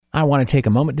I want to take a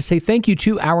moment to say thank you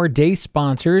to our day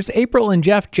sponsors, April and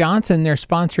Jeff Johnson. They're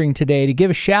sponsoring today to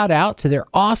give a shout out to their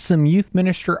awesome youth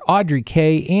minister, Audrey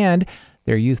Kay, and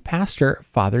their youth pastor,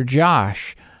 Father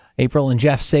Josh. April and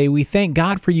Jeff say, we thank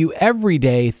God for you every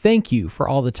day. Thank you for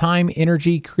all the time,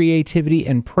 energy, creativity,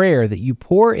 and prayer that you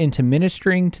pour into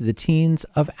ministering to the teens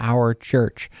of our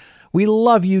church. We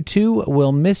love you too.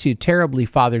 We'll miss you terribly,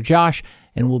 Father Josh,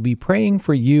 and we'll be praying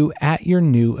for you at your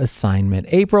new assignment.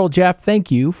 April, Jeff,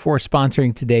 thank you for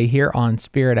sponsoring today here on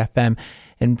Spirit FM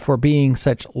and for being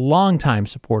such longtime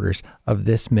supporters of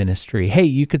this ministry. Hey,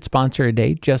 you could sponsor a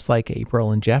day just like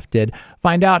April and Jeff did.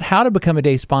 Find out how to become a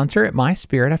day sponsor at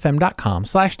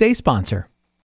myspiritfm.com/day sponsor.